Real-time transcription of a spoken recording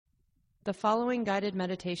The following guided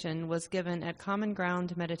meditation was given at Common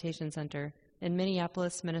Ground Meditation Center in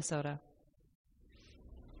Minneapolis, Minnesota.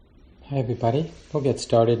 Hi everybody. We'll get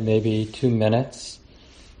started in maybe 2 minutes.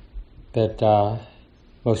 But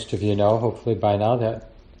most of you know, hopefully by now,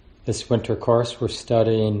 that this winter course we're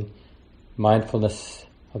studying mindfulness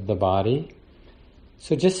of the body.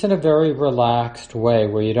 So just in a very relaxed way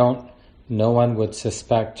where no one would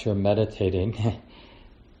suspect you're meditating.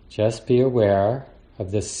 Just be aware of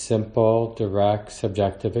this simple, direct,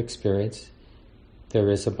 subjective experience. There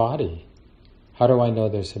is a body. How do I know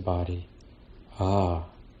there's a body?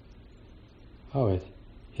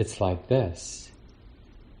 It's like this.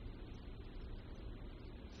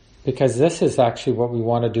 Because this is actually what we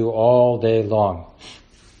want to do all day long.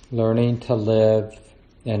 Learning to live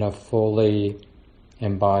in a fully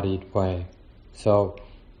embodied way. So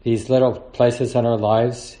these little places in our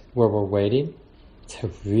lives where we're waiting, it's a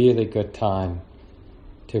really good time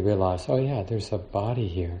to realize, there's a body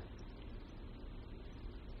here.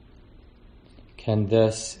 Can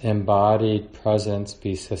this embodied presence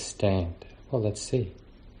be sustained? Well, let's see.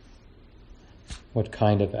 What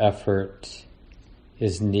kind of effort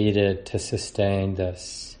is needed to sustain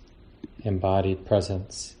this embodied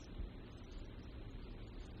presence?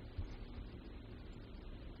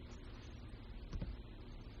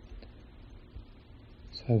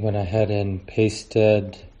 So I went ahead and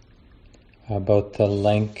pasted both the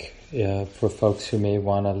link for folks who may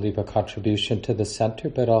want to leave a contribution to the center,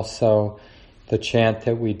 but also the chant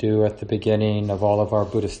that we do at the beginning of all of our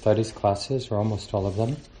Buddhist studies classes, or almost all of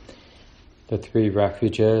them. The 3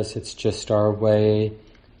 refuges, it's just our way,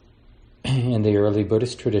 in the early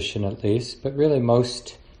Buddhist tradition at least, but really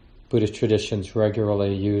most Buddhist traditions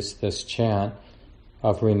regularly use this chant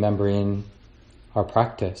of remembering our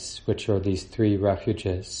practice, which are these 3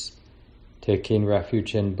 refuges. Taking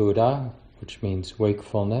refuge in Buddha, which means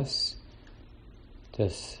wakefulness,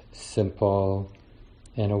 this simple,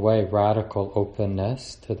 in a way, radical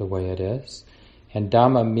openness to the way it is. And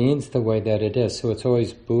Dhamma means the way that it is. So it's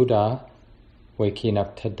always Buddha waking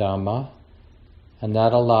up to Dhamma. And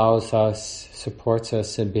that allows us, supports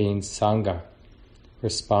us in being Sangha,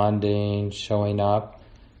 responding, showing up,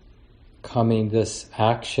 coming this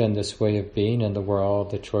action, this way of being in the world,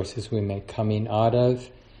 the choices we make, coming out of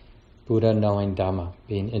Buddha knowing Dhamma,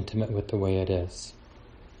 being intimate with the way it is.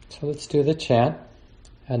 So let's do the chant,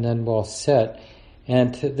 and then we'll sit.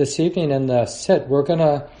 And this evening in the sit, we're going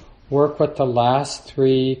to work with the last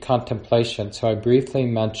 3 contemplations. So I briefly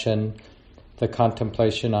mentioned the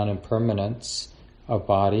contemplation on impermanence of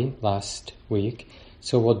body last week.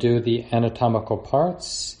 So we'll do the anatomical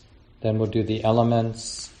parts, then we'll do the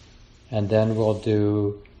elements, and then we'll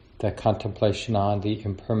do the contemplation on the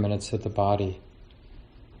impermanence of the body.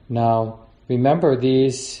 Now, remember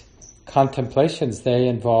these contemplations, they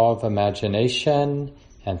involve imagination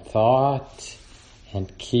and thought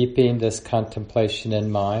and keeping this contemplation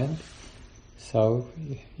in mind. So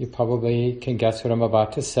you probably can guess what I'm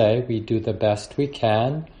about to say. We do the best we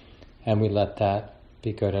can and we let that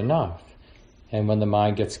be good enough. And when the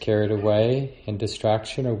mind gets carried away in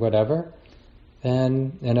distraction or whatever,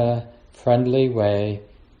 then in a friendly way,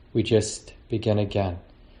 we just begin again.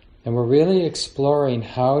 And we're really exploring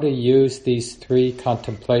how to use these 3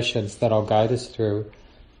 contemplations that I'll guide us through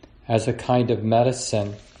as a kind of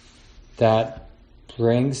medicine that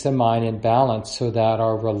brings the mind in balance so that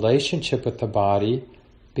our relationship with the body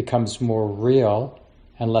becomes more real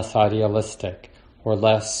and less idealistic, or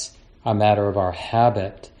less a matter of our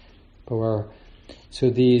habit.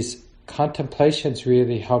 So these contemplations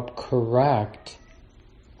really help correct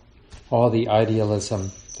all the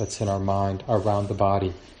idealism that's in our mind around the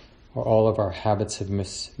body, or all of our habits of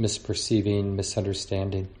misperceiving,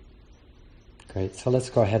 misunderstanding. Great, so let's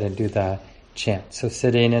go ahead and do the chant. So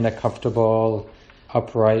sitting in a comfortable,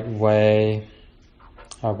 upright way,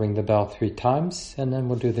 I'll ring the bell 3 times, and then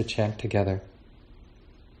we'll do the chant together.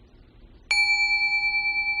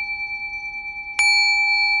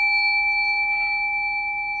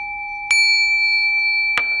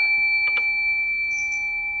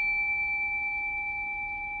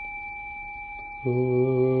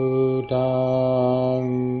 Buddhaṃ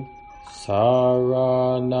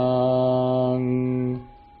saranang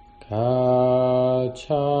gacchāmi,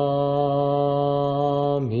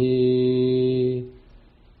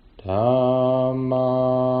 Dhammang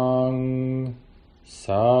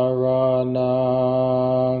saranang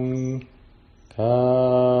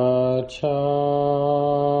gacchāmi,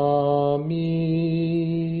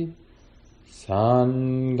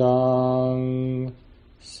 Sanghang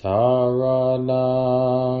saranang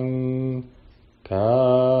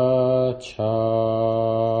gacchāmi.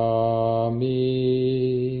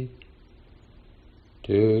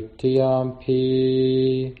 Dutiyampi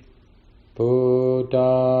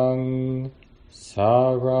Buddhang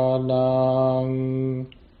Saranang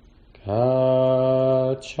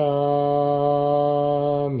Gacchami.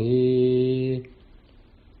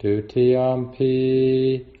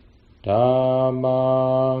 Dutiyampi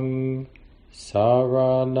Dhammang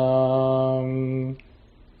Saranang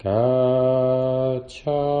Gacchami.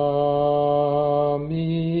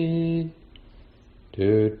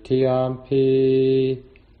 Dutiyampi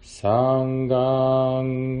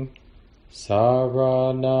Sanghang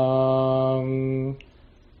Saranang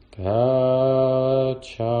Gacchami.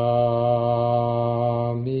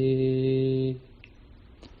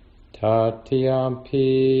 Tatiyampi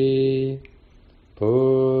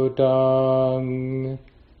Buddhang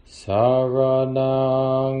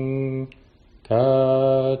Saranang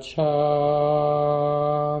Gacchami.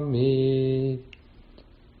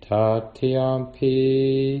 Tatiyampi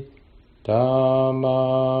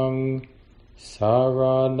Dhammang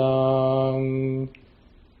Saranang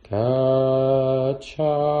Gacchami.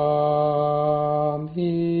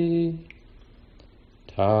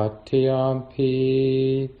 Tatiyampi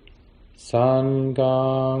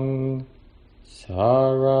Sanghang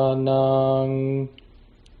Saranang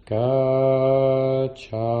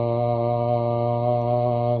Gacchami.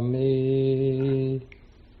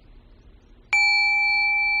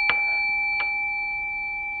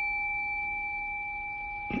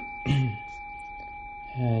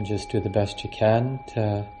 And just do the best you can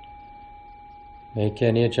to make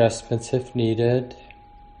any adjustments if needed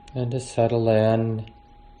and to settle in.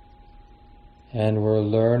 And we're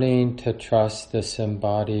learning to trust this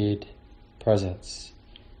embodied presence.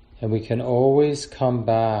 And we can always come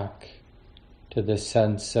back to the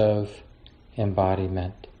sense of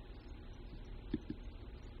embodiment.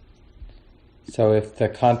 So if the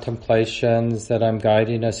contemplations that I'm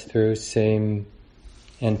guiding us through seem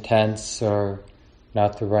intense or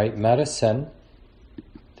not the right medicine,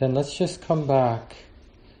 then let's just come back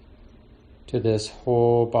to this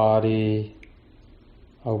whole body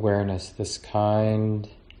awareness, this kind,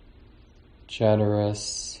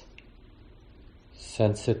 generous,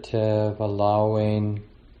 sensitive, allowing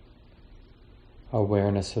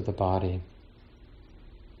awareness of the body.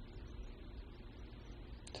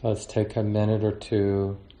 So let's take a minute or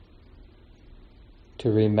two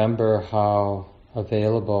to remember how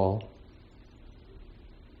available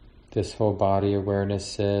this whole body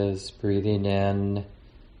awareness is, breathing in,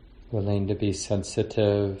 willing to be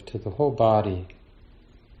sensitive to the whole body.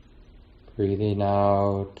 Breathing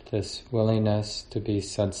out, this willingness to be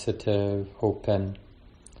sensitive, open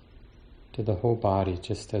to the whole body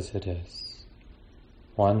just as it is.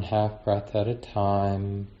 1/2 breath at a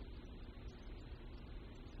time.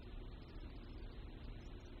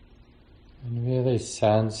 And really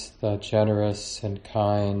sense the generous and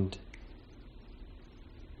kind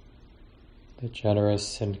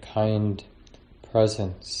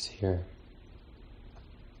presence here.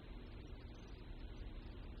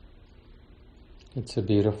 It's a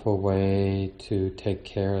beautiful way to take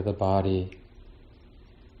care of the body,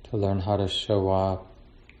 to learn how to show up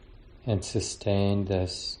and sustain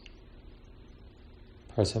this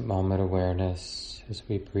present moment awareness as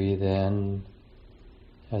we breathe in,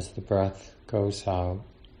 as the breath goes out.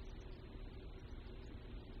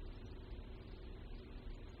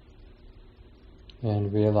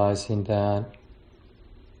 And realizing that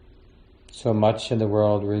so much in the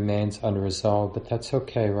world remains unresolved, but that's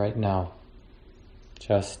okay right now.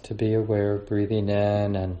 Just to be aware of breathing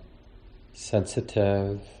in and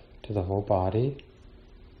sensitive to the whole body.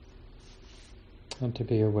 And to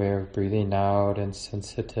be aware of breathing out and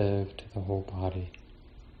sensitive to the whole body.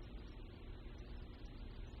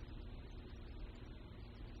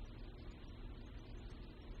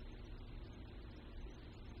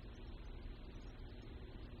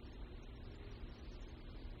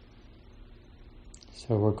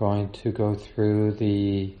 So we're going to go through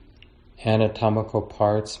the anatomical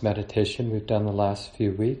parts meditation we've done the last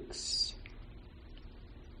few weeks.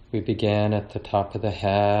 We began at the top of the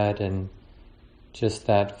head and just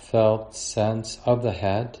that felt sense of the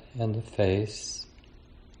head and the face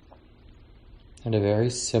in a very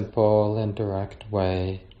simple and direct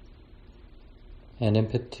way. And in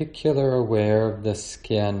particular aware of the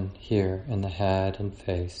skin here in the head and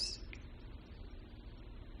face.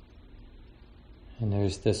 And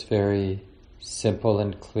there's this very simple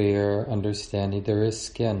and clear understanding. There is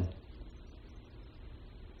skin.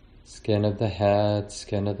 Skin of the head,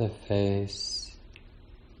 skin of the face.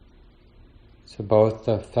 So both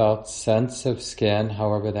the felt sense of skin,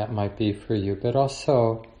 however that might be for you, but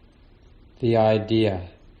also the idea,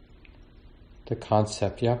 the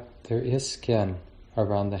concept, yep, there is skin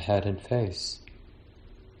around the head and face,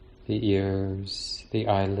 the ears, the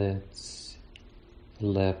eyelids, the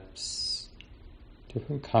lips,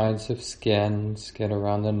 different kinds of skin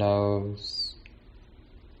around the nose.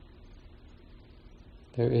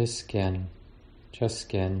 There is skin, just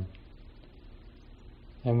skin.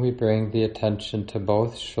 And we bring the attention to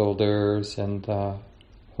both shoulders and the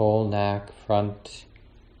whole neck, front,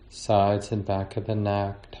 sides and back of the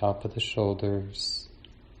neck, top of the shoulders.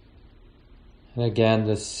 And again,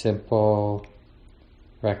 this simple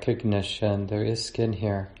recognition, there is skin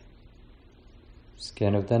here.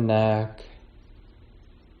 Skin of the neck,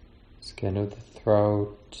 skin of the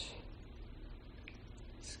throat,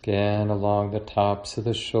 skin along the tops of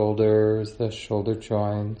the shoulders, the shoulder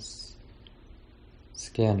joints,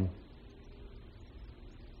 skin.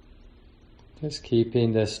 Just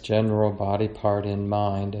keeping this general body part in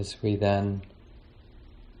mind as we then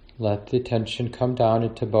let the attention come down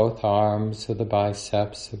into both arms, so the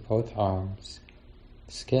biceps of both arms,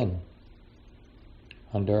 skin,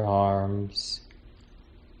 underarms,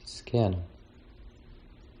 skin.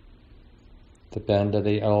 The bend of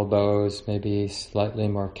the elbows, maybe slightly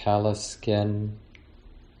more callous skin,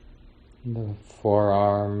 the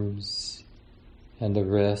forearms and the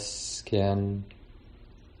wrists, skin,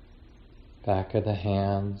 back of the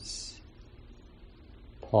hands,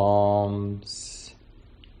 palms,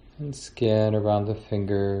 and skin around the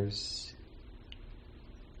fingers.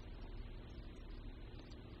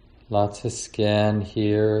 Lots of skin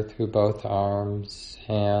here through both arms,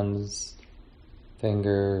 hands,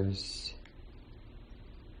 fingers.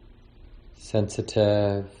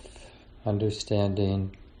 Sensitive,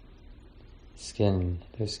 understanding, skin.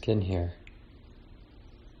 There's skin here.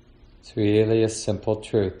 It's really a simple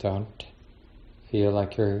truth. Don't feel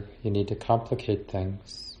like you need to complicate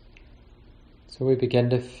things. So we begin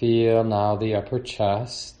to feel now the upper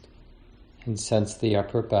chest and sense the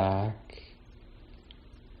upper back.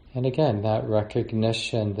 And again, that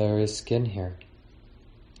recognition, there is skin here.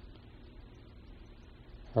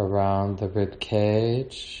 Around the rib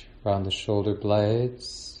cage, around the shoulder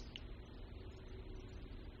blades,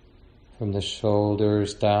 from the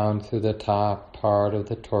shoulders down through the top part of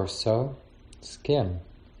the torso, skin.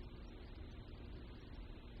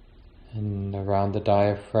 And around the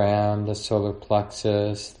diaphragm, the solar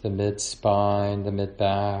plexus, the mid-spine, the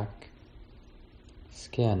mid-back,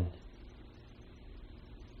 skin.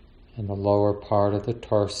 And the lower part of the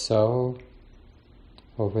torso,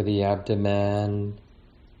 over the abdomen,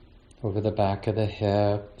 over the back of the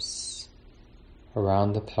hips,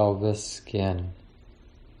 around the pelvis, skin.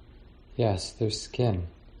 Yes, there's skin.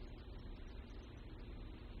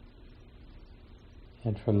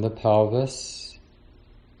 And from the pelvis,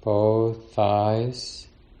 both thighs,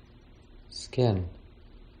 skin.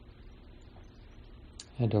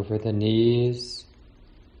 And over the knees,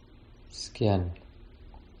 skin.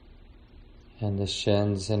 And the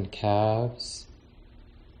shins and calves,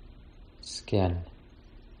 skin.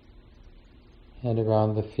 And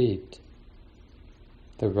around the feet,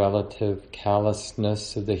 the relative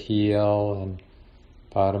callousness of the heel and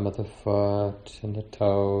bottom of the foot and the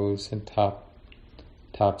toes and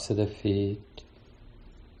tops of the feet,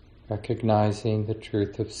 recognizing the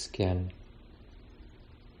truth of skin.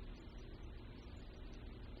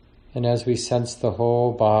 And as we sense the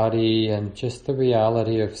whole body and just the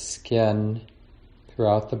reality of skin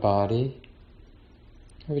throughout the body,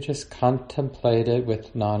 we just contemplate it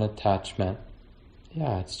with non-attachment.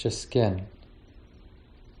 Yeah, it's just skin.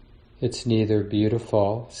 It's neither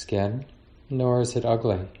beautiful skin, nor is it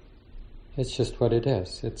ugly. It's just what it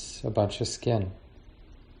is. It's a bunch of skin.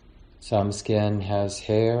 Some skin has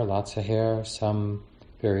hair, lots of hair, some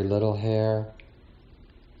very little hair.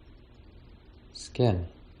 Skin.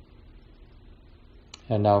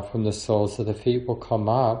 And now from the soles of the feet we'll come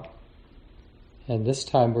up, and this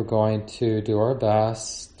time we're going to do our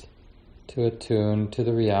best to attune to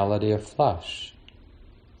the reality of flesh.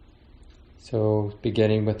 So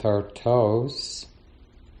beginning with our toes,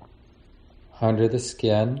 under the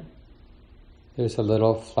skin, there's a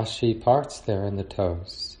little fleshy parts there in the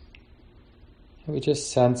toes. And we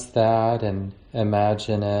just sense that and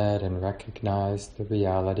imagine it and recognize the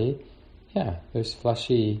reality. Yeah, there's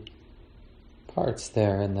fleshy parts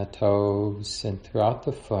there in the toes and throughout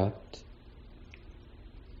the foot.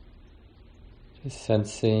 Just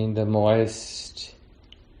sensing the moist,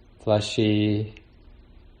 fleshy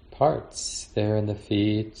parts there in the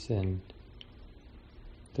feet and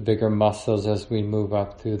the bigger muscles as we move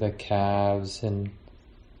up through the calves, and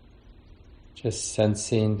just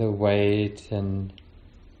sensing the weight and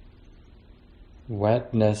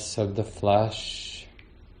wetness of the flesh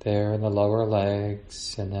there in the lower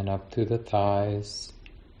legs, and then up through the thighs.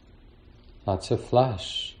 Lots of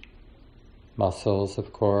flesh. Muscles,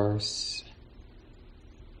 of course.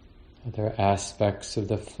 Other aspects of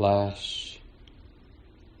the flesh.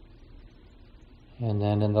 And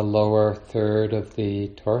then in the lower third of the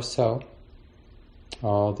torso,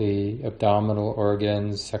 all the abdominal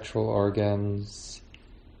organs, sexual organs,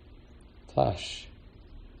 flesh.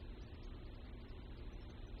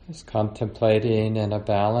 Just contemplating in a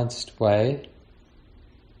balanced way.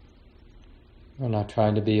 We're not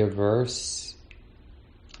trying to be averse,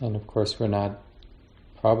 and of course we're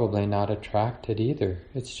probably not attracted either.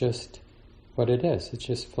 It's just what it is. It's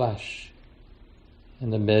just flesh. In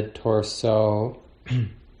the mid-torso,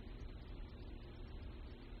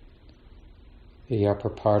 the upper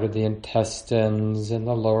part of the intestines and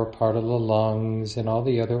the lower part of the lungs and all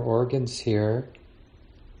the other organs here.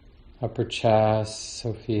 Upper chest,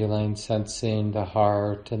 so feeling, sensing the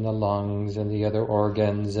heart and the lungs and the other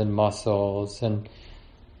organs and muscles and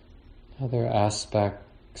other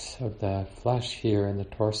aspects of the flesh here in the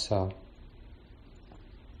torso.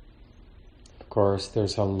 Of course,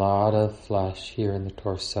 there's a lot of flesh here in the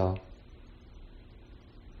torso.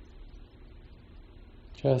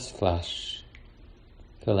 Just flesh,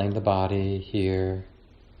 filling the body here.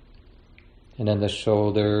 And in the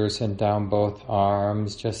shoulders and down both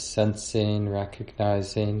arms, just sensing,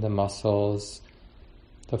 recognizing the muscles,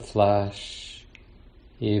 the flesh,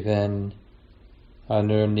 even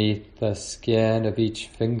underneath the skin of each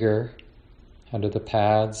finger, under the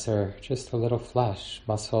pads are just a little flesh,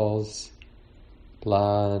 muscles,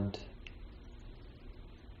 blood,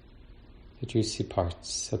 the juicy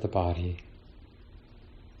parts of the body.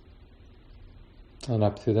 And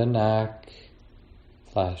up through the neck,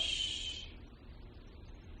 flesh.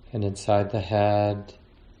 And inside the head,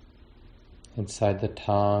 inside the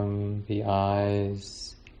tongue, the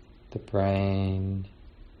eyes, the brain,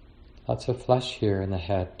 lots of flesh here in the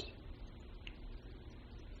head.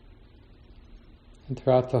 And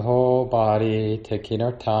throughout the whole body, taking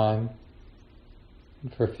our time,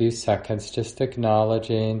 and for a few seconds just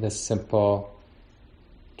acknowledging the simple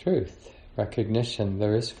truth, recognition,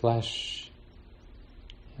 there is flesh.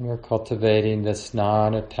 And we're cultivating this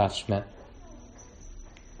non-attachment.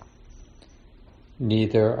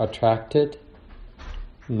 Neither attracted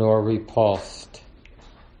nor repulsed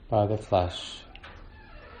by the flesh.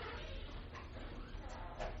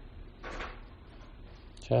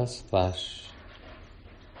 Just flesh.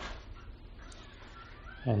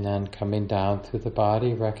 And then coming down through the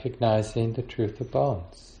body, recognizing the truth of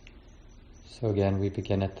bones. So again, we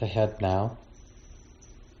begin at the head now.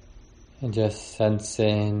 And just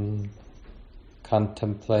sensing,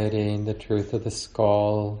 contemplating the truth of the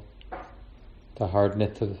skull, the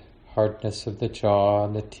hardness of the jaw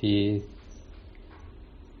and the teeth,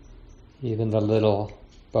 even the little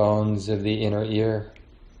bones of the inner ear.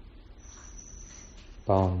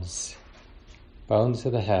 Bones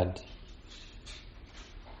of the head,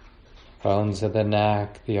 bones of the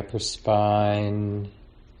neck, the upper spine,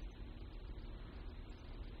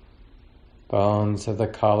 bones of the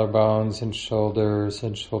collarbones and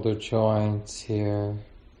shoulder joints here.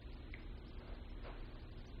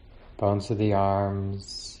 Bones of the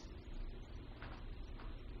arms,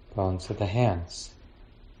 bones of the hands.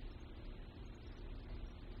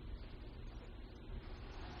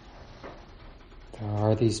 There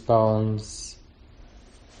are these bones.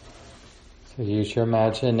 So use your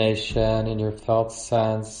imagination and your felt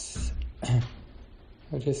sense.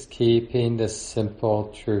 We're just keeping this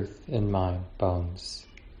simple truth in mind, bones.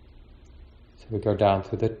 So we go down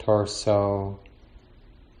through the torso,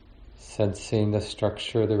 sensing the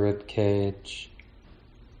structure of the rib cage,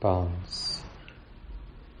 bones.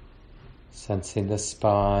 Sensing the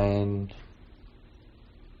spine,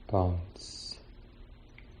 bones.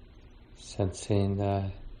 Sensing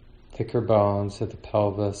the thicker bones of the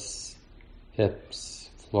pelvis, hips,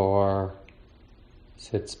 floor,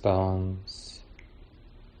 sits bones.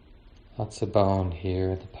 Lots of bone here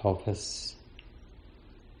in the pelvis.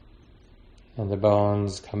 And the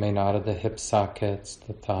bones coming out of the hip sockets,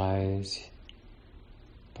 the thighs,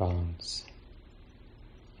 bones.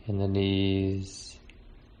 In the knees,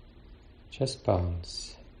 just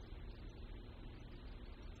bones.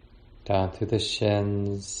 Down through the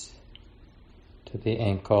shins, to the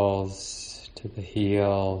ankles, to the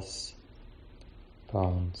heels,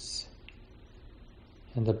 bones.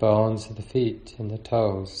 And the bones of the feet and the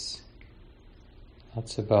toes.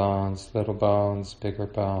 Lots of bones, little bones, bigger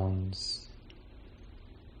bones.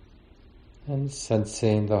 And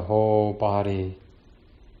sensing the whole body,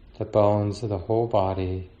 the bones of the whole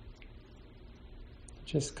body,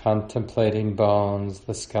 Just contemplating bones,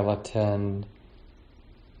 the skeleton,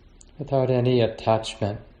 without any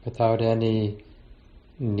attachment, without any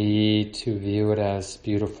need to view it as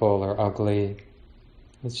beautiful or ugly.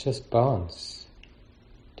 It's just bones,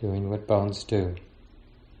 doing what bones do.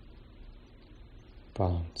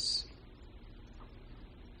 Bones.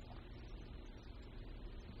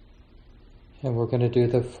 And we're going to do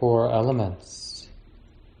the 4 elements.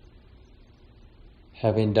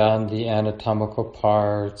 Having done the anatomical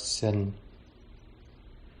parts and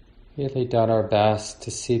really done our best to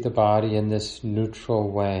see the body in this neutral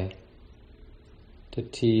way, to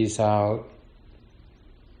tease out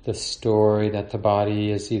the story that the body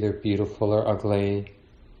is either beautiful or ugly,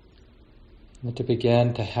 and to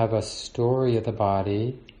begin to have a story of the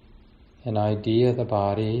body, an idea of the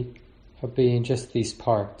body of being just these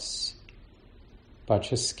parts. A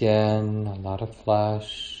bunch of skin, a lot of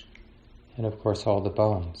flesh, and of course all the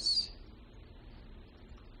bones.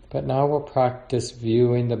 But now we'll practice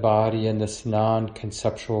viewing the body in this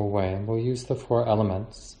non-conceptual way, and we'll use the 4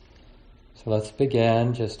 elements. So let's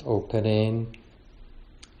begin just opening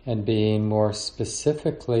and being more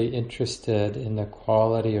specifically interested in the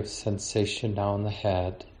quality of sensation now in the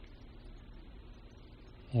head.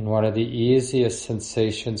 And one of the easiest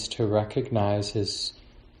sensations to recognize is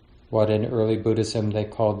what in early Buddhism they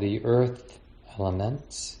called the earth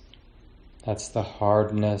elements. That's the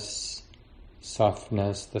hardness,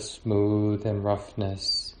 softness, the smooth and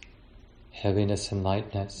roughness, heaviness and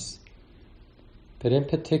lightness. But in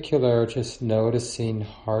particular, just noticing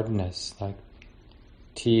hardness, like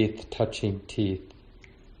teeth touching teeth,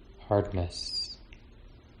 hardness.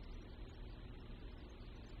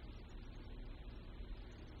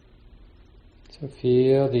 So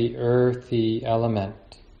feel the earthy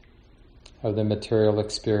element of the material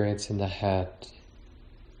experience in the head.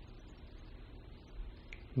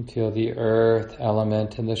 And feel the earth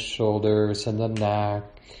element in the shoulders and the neck,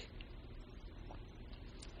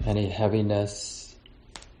 any heaviness,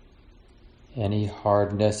 any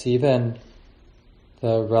hardness, even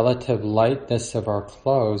the relative lightness of our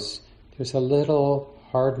clothes. There's a little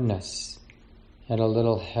hardness and a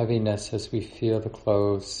little heaviness as we feel the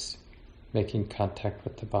clothes making contact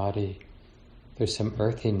with the body. There's some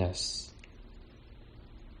earthiness.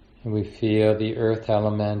 And we feel the earth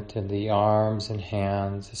element in the arms and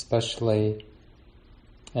hands, especially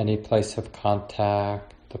any place of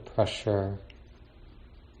contact, the pressure,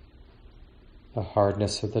 the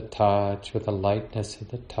hardness of the touch or the lightness of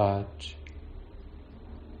the touch.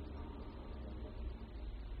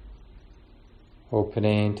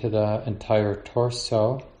 Opening to the entire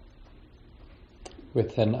torso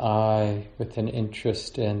with an eye, with an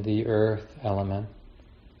interest in the earth element.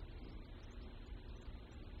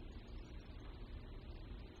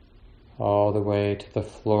 All the way to the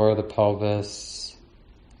floor of the pelvis.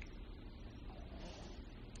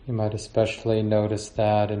 You might especially notice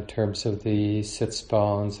that in terms of the sits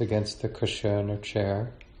bones against the cushion or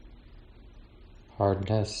chair.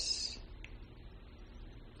 Hardness.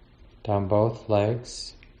 Down both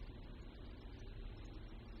legs.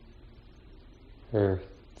 Earth.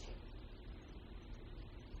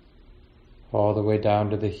 All the way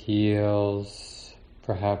down to the heels,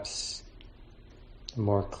 perhaps a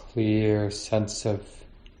more clear sense of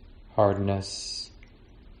hardness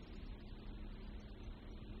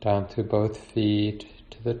down through both feet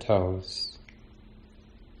to the toes.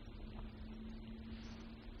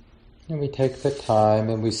 And we take the time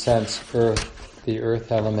and we sense earth, the earth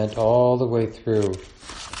element all the way through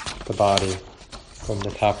the body, from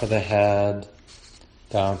the top of the head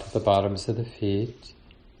down to the bottoms of the feet.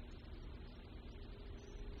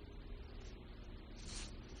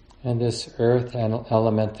 And this earth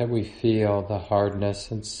element that we feel, the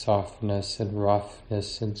hardness and softness and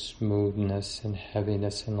roughness and smoothness and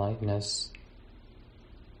heaviness and lightness,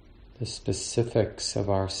 the specifics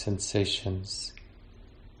of our sensations,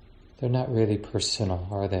 they're not really personal,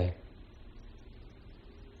 are they?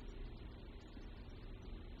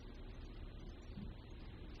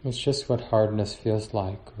 It's just what hardness feels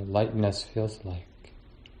like or lightness feels like.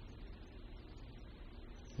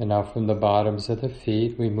 And now from the bottoms of the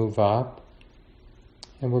feet we move up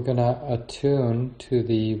and we're going to attune to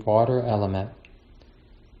the water element,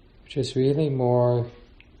 which is really more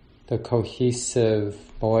the cohesive,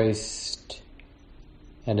 moist,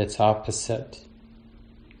 and its opposite.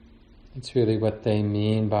 It's really what they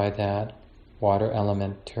mean by that water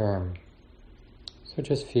element term. So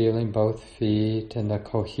just feeling both feet and the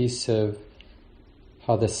cohesive,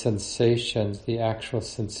 how the sensations, the actual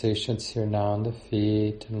sensations here now in the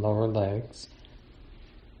feet and lower legs,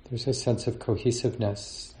 there's a sense of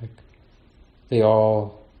cohesiveness, like they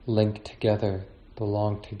all link together,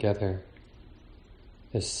 belong together.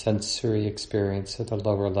 This sensory experience of the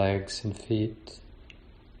lower legs and feet,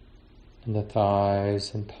 and the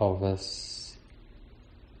thighs and pelvis.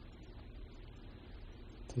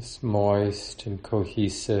 This moist and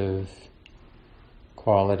cohesive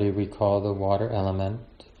quality we call the water element.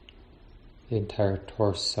 The entire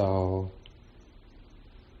torso,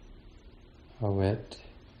 how it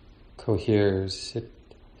coheres, it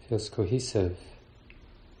feels cohesive.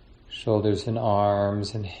 Shoulders and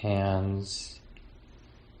arms and hands,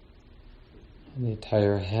 and the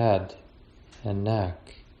entire head and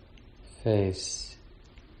neck, face,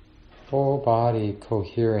 whole body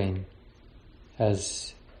cohering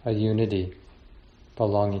as a unity,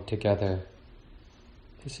 belonging together.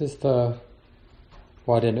 This is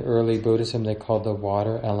what in early Buddhism they call the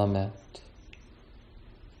water element.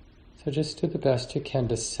 So just do the best you can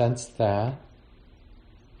to sense that,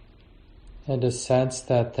 and to sense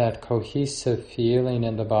that that cohesive feeling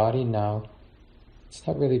in the body now, it's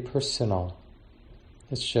not really personal.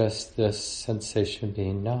 It's just this sensation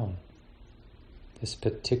being known. This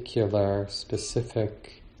particular,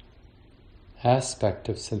 specific aspect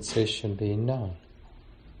of sensation being known.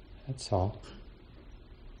 That's all.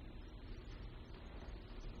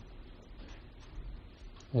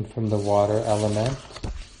 And from the water element,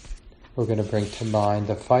 we're going to bring to mind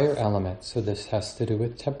the fire element. So this has to do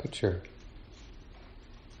with temperature.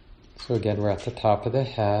 So again, we're at the top of the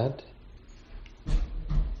head. And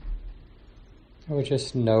we're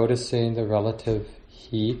just noticing the relative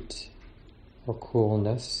heat or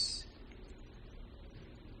coolness.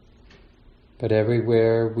 But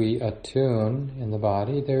everywhere we attune in the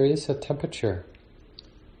body, there is a temperature,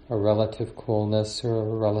 a relative coolness or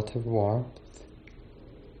a relative warmth.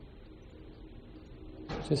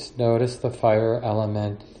 Just notice the fire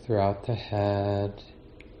element throughout the head,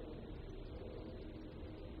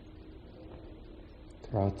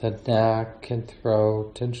 throughout the neck and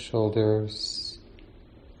throat and shoulders,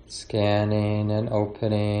 scanning and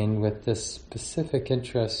opening with this specific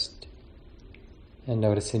interest in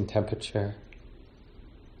noticing temperature.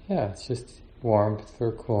 Yeah, it's just warmth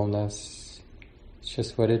or coolness. It's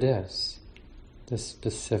just what it is. This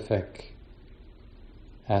specific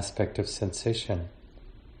aspect of sensation.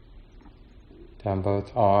 Down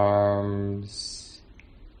both arms,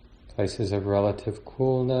 places of relative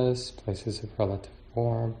coolness, places of relative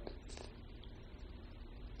warmth.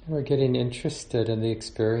 And we're getting interested in the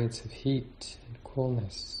experience of heat and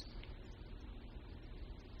coolness.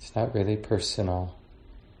 It's not really personal.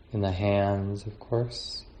 In the hands, of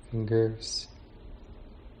course, fingers.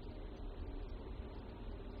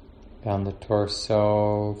 Down the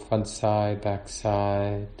torso, front side, back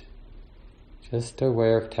side. Just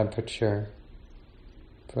aware of temperature.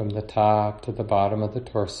 From the top to the bottom of the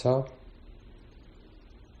torso,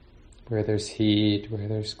 where there's heat, where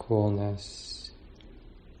there's coolness,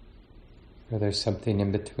 where there's something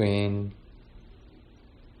in between.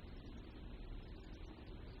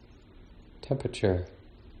 Temperature.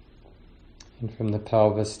 And from the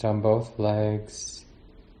pelvis down both legs,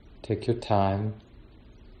 take your time.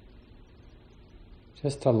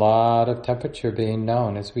 Just a lot of temperature being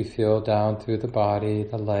known as we feel down through the body,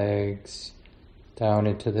 the legs, down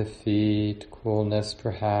into the feet, coolness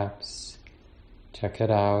perhaps. Check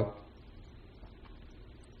it out.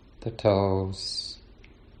 The toes,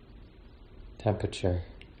 temperature.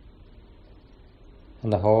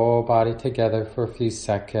 And the whole body together for a few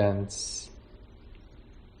seconds,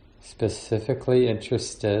 specifically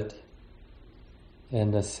interested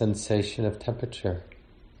in the sensation of temperature.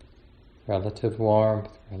 Relative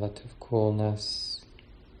warmth, relative coolness.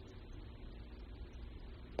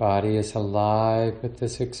 Body is alive with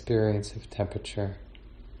this experience of temperature.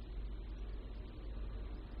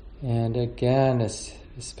 And again,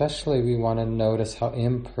 especially we want to notice how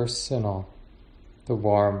impersonal the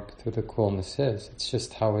warmth or the coolness is. It's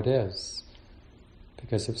just how it is.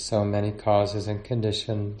 Because of so many causes and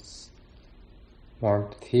conditions.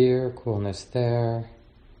 Warmth here, coolness there.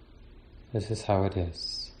 This is how it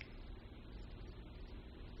is.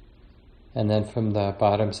 And then from the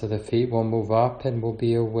bottoms of the feet, we'll move up and we'll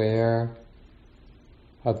be aware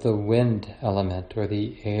of the wind element or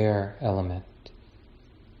the air element,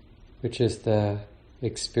 which is the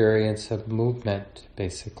experience of movement,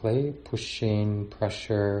 basically, pushing,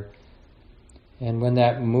 pressure. And when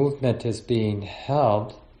that movement is being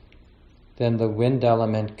held, then the wind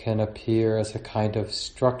element can appear as a kind of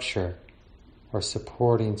structure or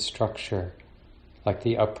supporting structure, like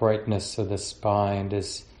the uprightness of the spine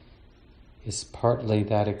is partly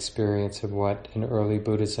that experience of what in early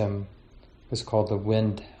Buddhism was called the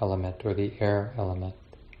wind element or the air element.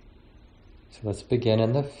 So let's begin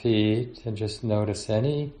in the feet and just notice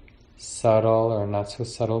any subtle or not so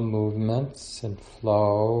subtle movements and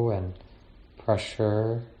flow and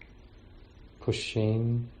pressure,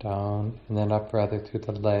 pushing down and then up rather through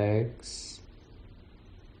the legs.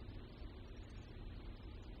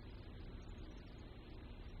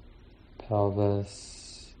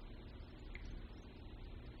 Pelvis.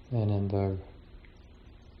 And in the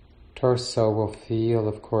torso we'll feel,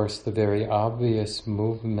 of course, the very obvious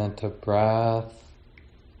movement of breath.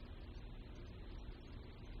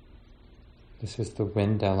 This is the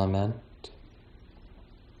wind element.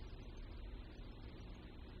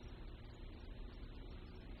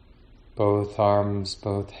 Both arms,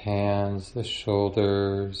 both hands, the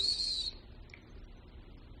shoulders,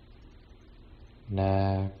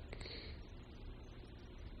 neck,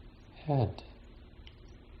 head.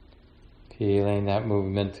 Feeling that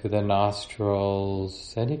movement through the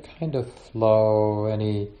nostrils, any kind of flow,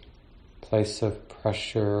 any place of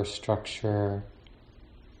pressure or structure,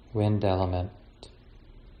 wind element.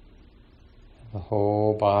 The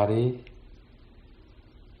whole body,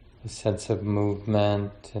 a sense of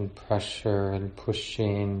movement and pressure and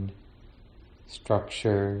pushing,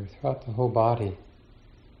 structure throughout the whole body,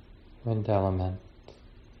 wind element.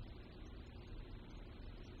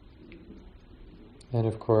 And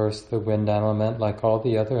of course, the wind element, like all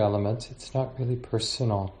the other elements, it's not really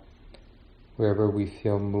personal. Wherever we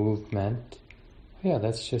feel movement,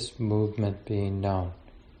 that's just movement being known.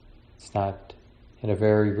 It's not, in a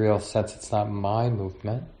very real sense, it's not my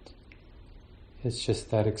movement. It's just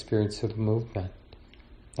that experience of movement.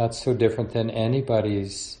 Not so different than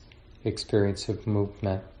anybody's experience of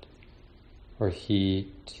movement, or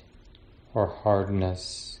heat, or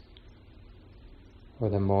hardness, or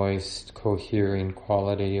the moist, cohering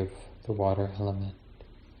quality of the water element.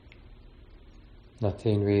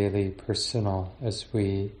 Nothing really personal as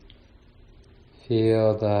we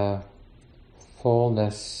feel the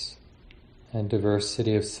fullness and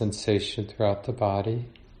diversity of sensation throughout the body.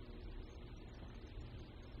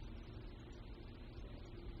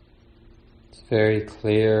 It's very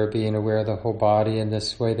clear, being aware of the whole body in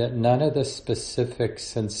this way, that none of the specific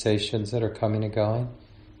sensations that are coming and going,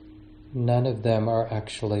 none of them are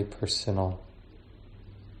actually personal.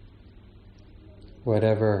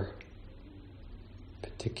 Whatever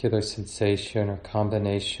particular sensation or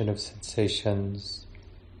combination of sensations,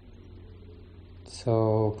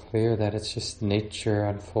 so clear that it's just nature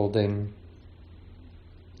unfolding.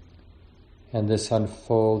 And this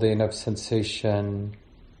unfolding of sensation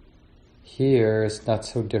here is not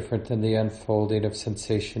so different than the unfolding of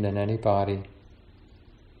sensation in any body.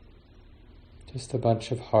 Just a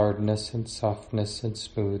bunch of hardness and softness and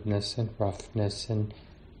smoothness and roughness and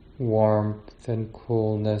warmth and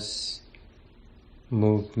coolness,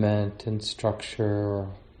 movement and structure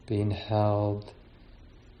or being held,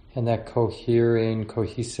 and that cohering,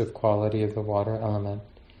 cohesive quality of the water element,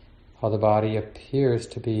 how the body appears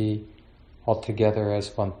to be all together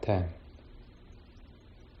as one thing.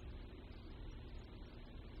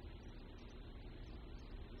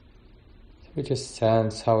 We just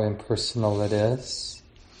sense how impersonal it is.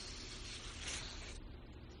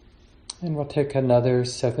 And we'll take another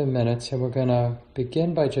 7 minutes and we're going to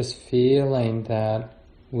begin by just feeling that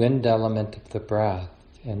wind element of the breath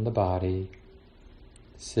in the body.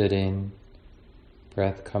 Sitting,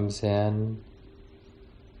 breath comes in,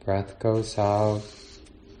 breath goes out.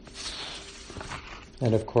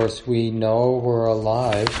 And of course we know we're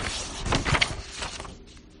alive.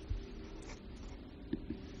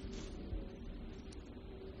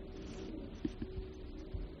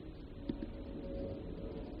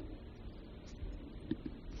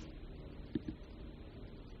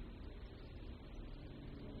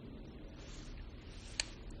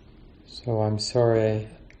 So I'm sorry,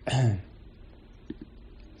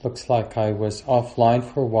 looks like I was offline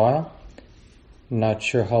for a while. I'm not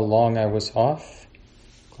sure how long I was off.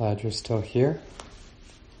 Glad you're still here.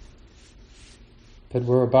 But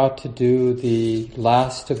we're about to do the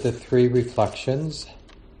last of the 3 reflections.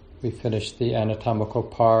 We finished the anatomical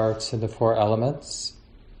parts and the 4 elements.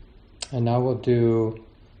 And now we'll do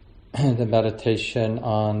the meditation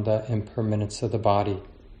on the impermanence of the body.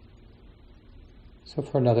 So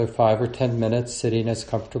for another 5 or 10 minutes, sitting as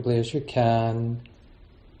comfortably as you can,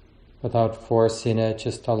 without forcing it,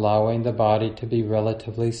 just allowing the body to be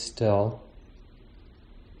relatively still.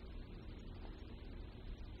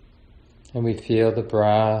 And we feel the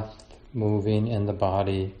breath moving in the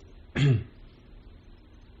body. And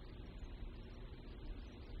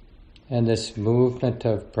this movement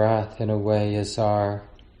of breath, in a way, is our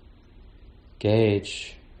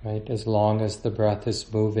gauge, right? As long as the breath is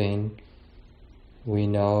moving, we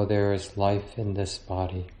know there is life in this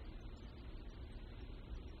body.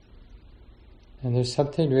 And there's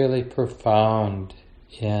something really profound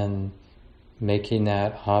in making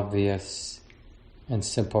that obvious and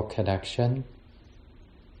simple connection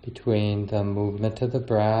between the movement of the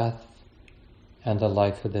breath and the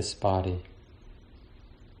life of this body.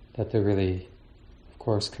 That they're really, of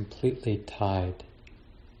course, completely tied.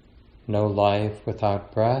 No life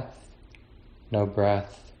without breath, no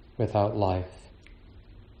breath without life.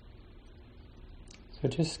 So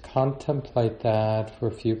just contemplate that for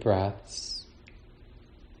a few breaths.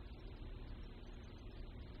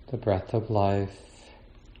 The breath of life.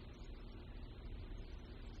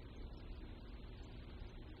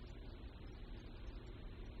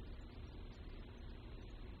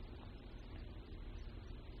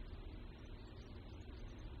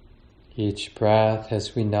 Each breath,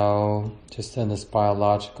 as we know, just in this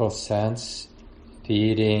biological sense,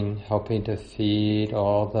 feeding, helping to feed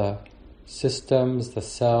all the systems, the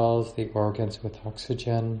cells, the organs with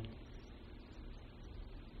oxygen.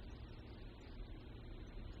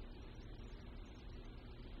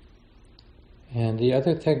 And the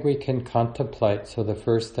other thing we can contemplate, so the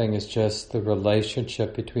first thing is just the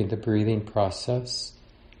relationship between the breathing process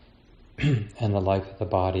and the life of the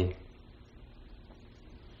body.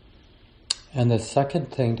 And the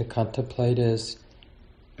second thing to contemplate is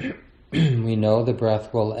we know the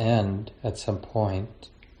breath will end at some point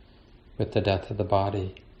with the death of the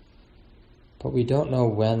body, but we don't know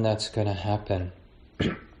when that's going to happen.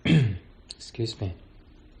 Excuse me.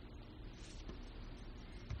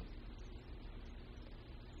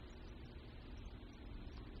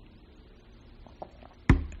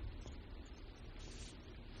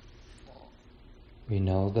 We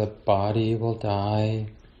know the body will die.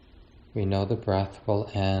 We know the breath will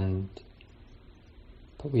end,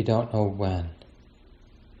 but we don't know when.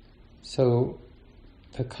 So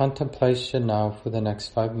the contemplation now for the next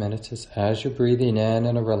 5 minutes is as you're breathing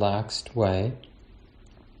in a relaxed way,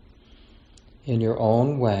 in your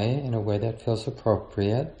own way, in a way that feels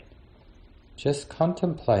appropriate, just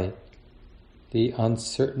contemplate the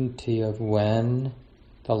uncertainty of when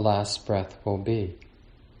the last breath will be.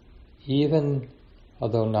 Even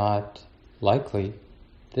although not likely,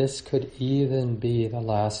 this could even be the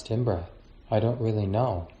last in-breath. I don't really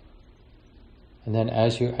know. And then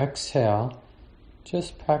as you exhale,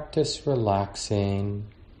 just practice relaxing,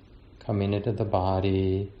 coming into the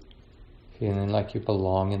body, feeling like you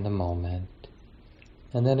belong in the moment.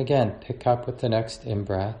 And then again, pick up with the next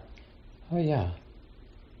in-breath. Oh yeah,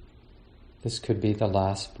 this could be the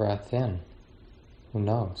last breath in. Who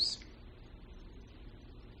knows?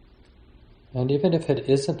 And even if it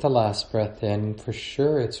isn't the last breath in, for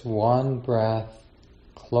sure it's one breath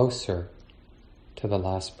closer to the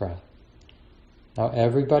last breath. Now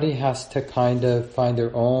everybody has to kind of find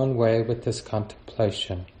their own way with this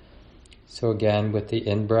contemplation. So again, with the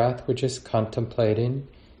in-breath, we're just contemplating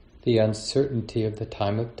the uncertainty of the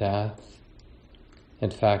time of death.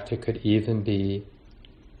 In fact, it could even be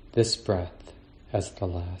this breath as the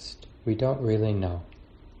last. We don't really know.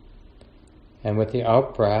 And with the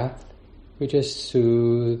out-breath, we just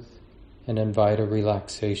soothe and invite a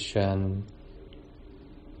relaxation,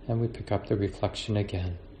 and we pick up the reflection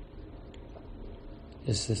again.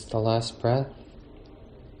 Is this the last breath?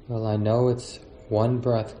 Well, I know it's one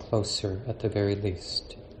breath closer at the very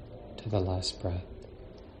least to the last breath.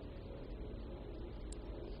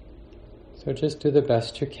 So just do the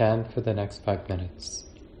best you can for the next 5 minutes.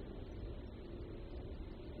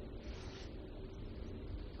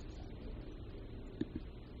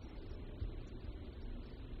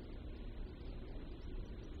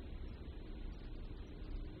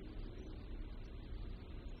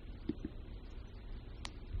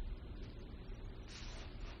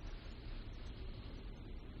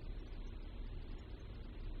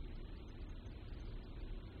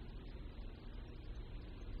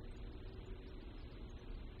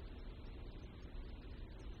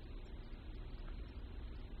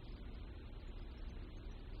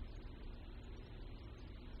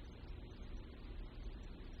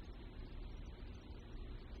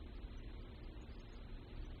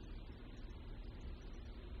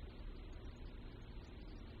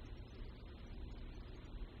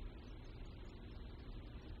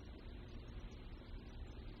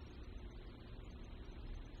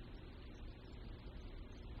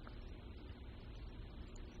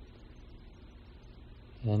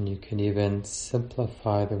 And you can even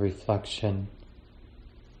simplify the reflection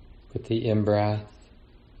with the in-breath.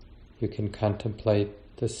 You can contemplate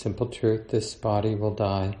the simple truth, this body will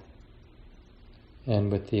die.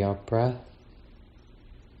 And with the out-breath,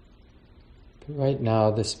 right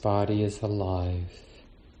now this body is alive,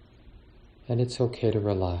 and it's okay to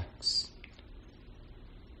relax.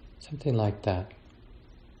 Something like that.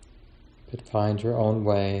 But find your own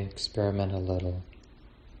way, experiment a little.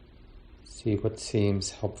 See what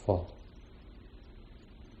seems helpful.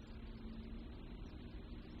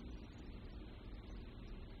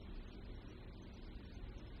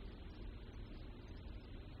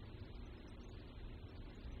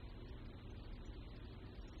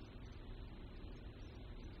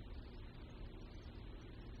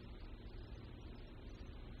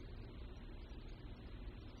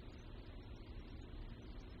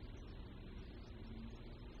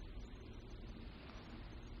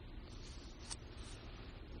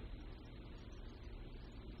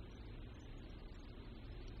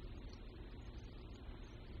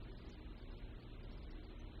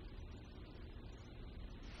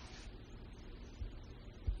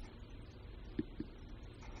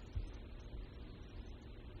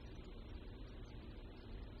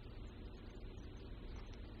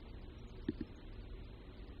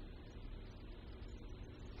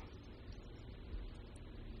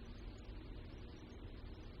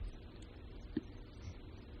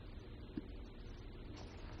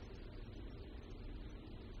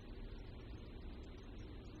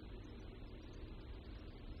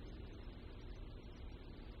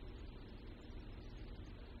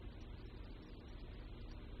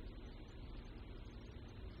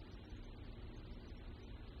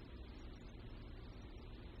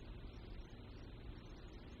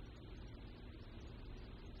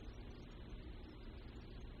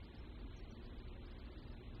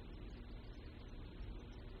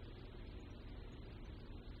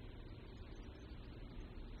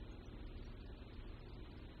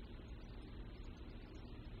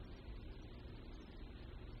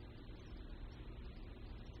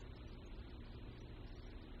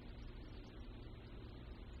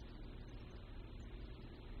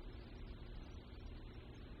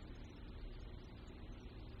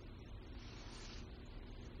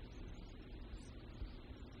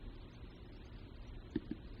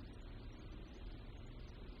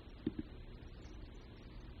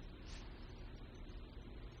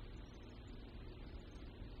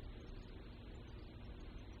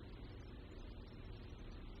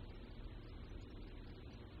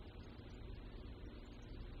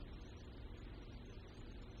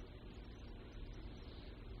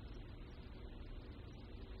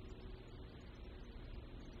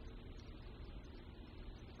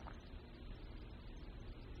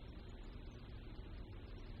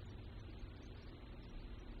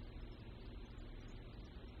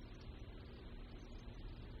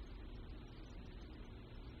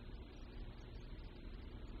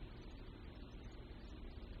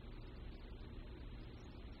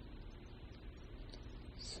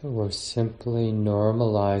 So we're simply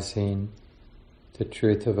normalizing the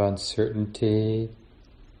truth of uncertainty,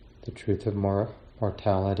 the truth of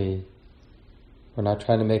mortality. We're not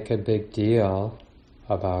trying to make a big deal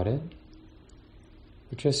about it.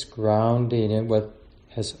 We're just grounding in what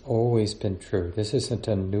has always been true. This isn't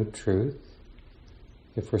a new truth.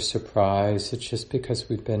 If we're surprised, it's just because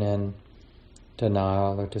we've been in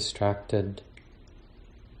denial or distracted.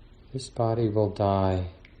 This body will die.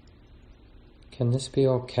 Can this be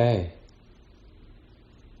okay?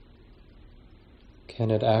 Can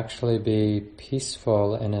it actually be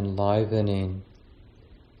peaceful and enlivening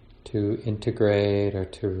to integrate or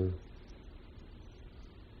to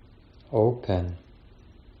open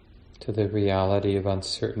to the reality of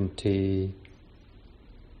uncertainty,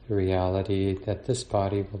 the reality that this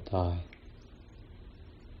body will die?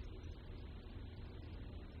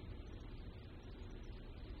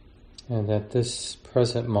 And that this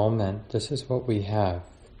present moment, this is what we have.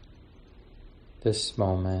 This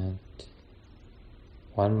moment,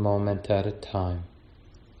 one moment at a time.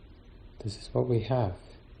 This is what we have.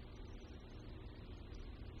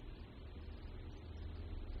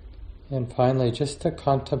 And finally, just to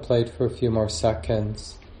contemplate for a few more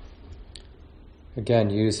seconds, again,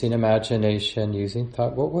 using imagination, using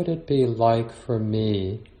thought, what would it be like for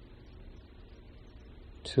me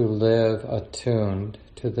to live attuned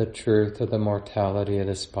to the truth of the mortality of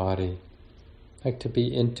this body? Like to be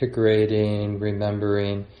integrating,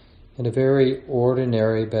 remembering in a very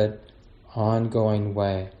ordinary but ongoing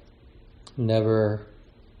way. Never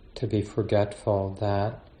to be forgetful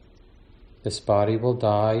that this body will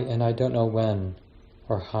die and I don't know when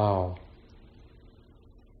or how.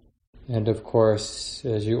 And of course,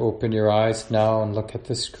 as you open your eyes now and look at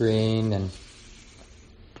the screen and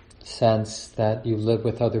sense that you live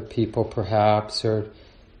with other people perhaps, or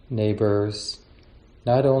neighbors,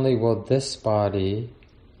 not only will this body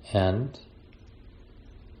end,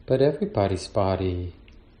 but everybody's body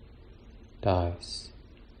dies.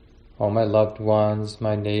 All my loved ones,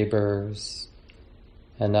 my neighbors,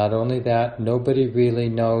 and not only that, nobody really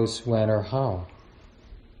knows when or how.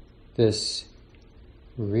 This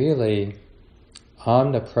really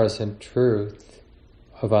omnipresent truth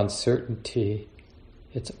of uncertainty,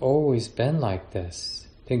 it's always been like this.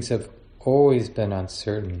 Things have always been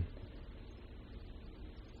uncertain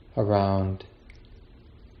around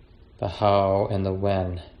the how and the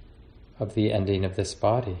when of the ending of this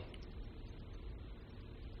body.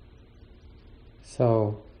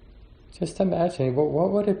 So, just imagine,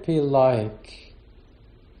 what would it be like?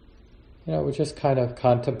 We're just kind of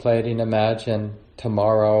contemplating, imagine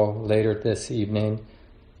tomorrow, later this evening,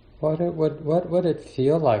 what would it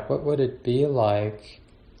feel like? What would it be like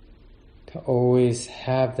to always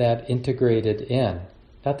have that integrated in?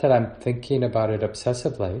 Not that I'm thinking about it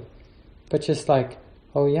obsessively, but just like,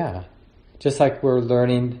 oh yeah, just like we're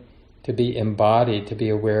learning to be embodied, to be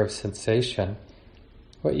aware of sensation,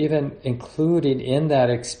 or even including in that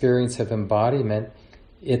experience of embodiment,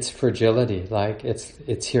 its fragility, like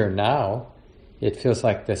it's here now, it feels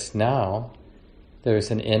like this now, there's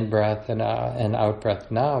an in-breath and an out-breath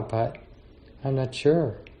now, but I'm not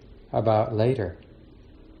sure about later.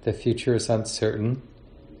 The future is uncertain,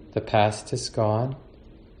 the past is gone,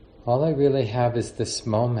 all I really have is this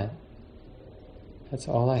moment. That's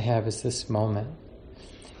all I have is this moment.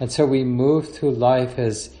 And so we move through life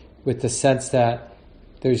as with the sense that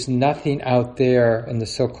there's nothing out there in the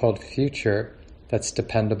so-called future that's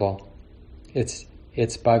dependable.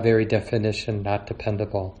 It's by very definition not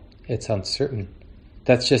dependable. It's uncertain.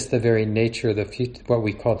 That's just the very nature of the future, what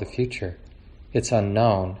we call the future. It's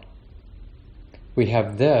unknown. We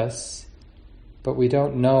have this, but we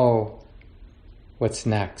don't know what's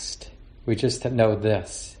next. We just know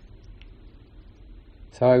this.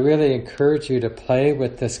 So I really encourage you to play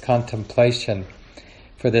with this contemplation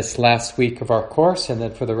for this last week of our course and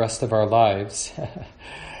then for the rest of our lives.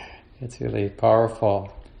 It's really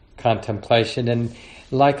powerful contemplation. And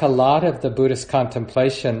like a lot of the Buddhist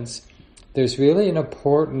contemplations, there's really an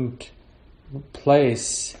important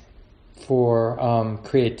place for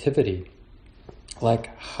creativity.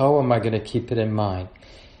 Like, how am I going to keep it in mind?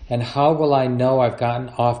 And how will I know I've gotten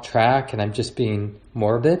off track and I'm just being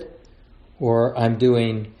morbid? Or I'm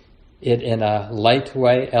doing it in a light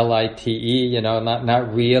way, L-I-T-E,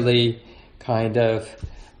 not really kind of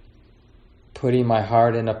putting my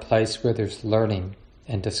heart in a place where there's learning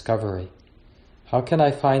and discovery. How can I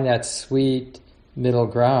find that sweet middle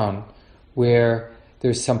ground where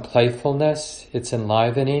there's some playfulness, it's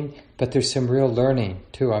enlivening, but there's some real learning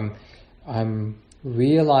too. I'm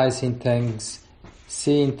realizing things,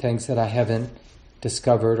 seeing things that I haven't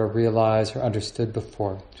discovered or realized or understood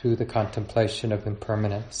before through the contemplation of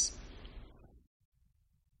impermanence.